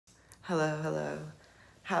Hello, hello.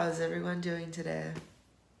 How is everyone doing today?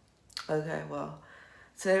 Okay, well,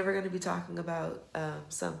 today we're going to be talking about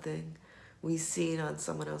something we seen on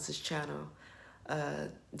someone else's channel.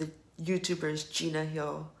 The YouTuber's Gina.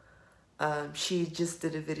 She just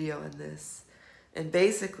did a video on this. And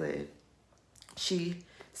basically, she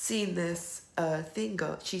seen this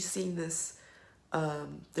she's seen this,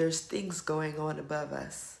 there's things going on above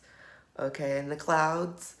us. Okay, in the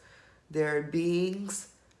clouds, there are beings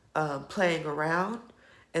playing around,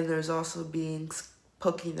 and there's also beings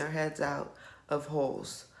poking their heads out of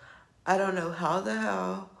holes. I don't know how the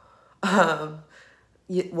hell,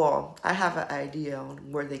 well, I have an idea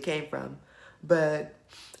on where they came from, but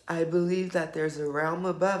I believe that there's a realm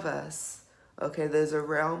above us. Okay, there's a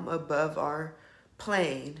realm above our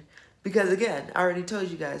plane. Because again, I already told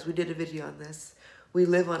you guys, we did a video on this. We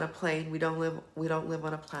live on a plane. We don't live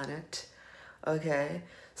on a planet. Okay?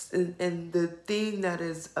 And the thing that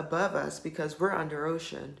is above us, because we're under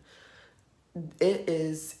ocean, it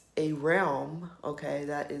is a realm, okay,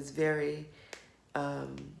 that is very,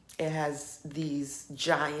 it has these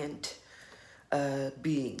giant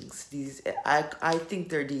beings. I think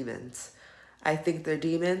they're demons. I think they're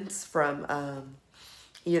demons from, I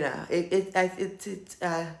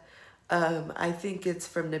think it's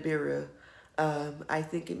from Nibiru. I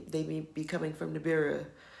think they may be coming from Nibiru,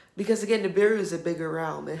 because again, Nibiru is a bigger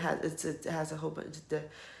realm. It has a whole bunch of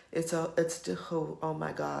oh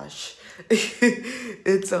my gosh,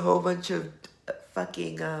 it's a whole bunch of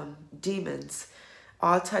fucking demons,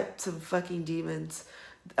 all types of fucking demons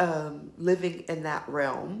living in that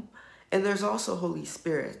realm, and there's also holy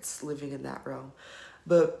spirits living in that realm.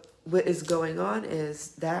 But what is going on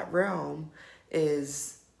is that realm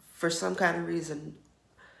is, for some kind of reason,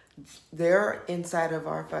 they're inside of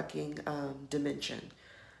our fucking dimension.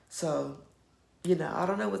 So, I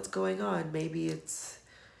don't know what's going on. Maybe it's,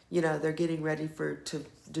 they're getting ready to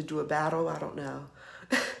do a battle. I don't know.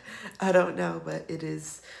 I don't know, but it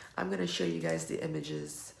is. I'm going to show you guys the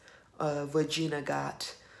images of what Gina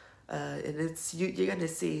got. And you're going to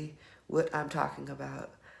see what I'm talking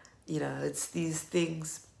about. It's these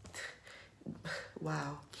things.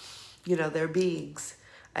 Wow. They're beings.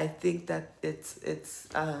 I think that it's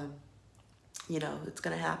going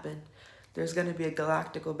to happen. There's going to be a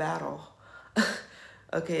galactical battle,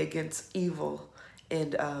 okay, against evil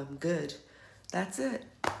and good. That's it.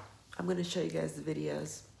 I'm going to show you guys the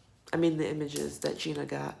the images that Gina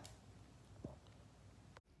got.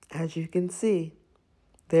 As you can see,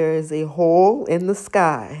 there is a hole in the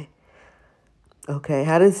sky. Okay,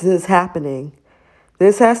 how is this happening?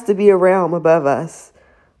 This has to be a realm above us,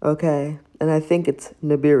 okay? And I think it's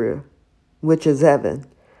Nibiru, which is heaven.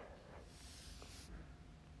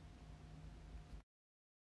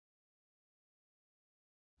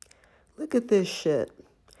 Look at this shit.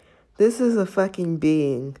 This is a fucking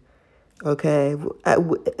being, okay?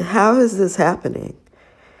 How is this happening?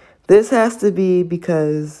 This has to be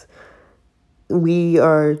because we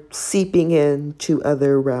are seeping into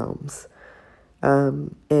other realms.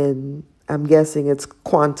 And I'm guessing it's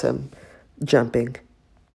quantum jumping.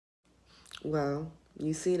 Well,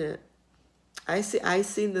 you seen it. I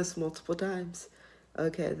seen this multiple times.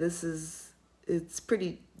 Okay,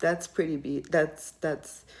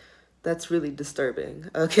 that's really disturbing.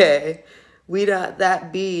 Okay.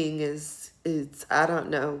 That being is, I don't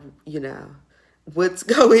know, what's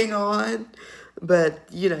going on, but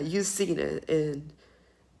you've seen it, and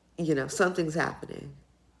something's happening.